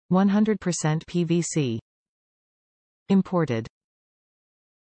100% PVC. Imported.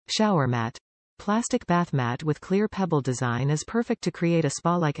 Shower mat. Plastic bath mat with clear pebble design is perfect to create a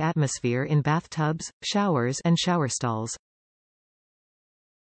spa-like atmosphere in bathtubs, showers and shower stalls.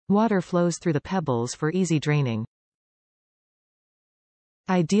 Water flows through the pebbles for easy draining.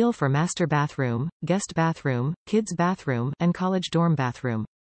 Ideal for master bathroom, guest bathroom, kids bathroom, and college dorm bathroom.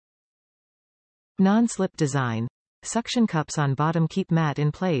 Non-slip design. Suction cups on bottom keep mat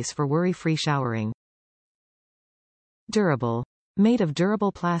in place for worry-free showering. Durable. Made of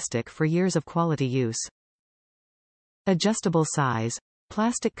durable plastic for years of quality use. Adjustable size.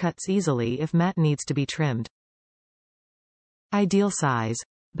 Plastic cuts easily if mat needs to be trimmed. Ideal size.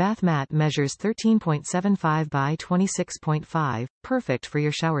 Bath mat measures 13.75 by 26.5, perfect for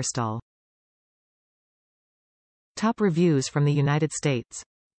your shower stall. Top reviews from the United States.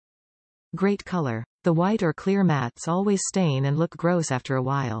 Great color. The white or clear mats always stain and look gross after a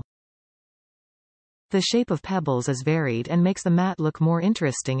while. The shape of pebbles is varied and makes the mat look more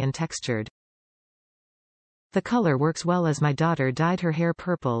interesting and textured. The color works well as my daughter dyed her hair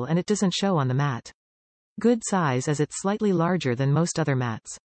purple and it doesn't show on the mat. Good size as it's slightly larger than most other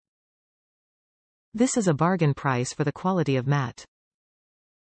mats. This is a bargain price for the quality of mat.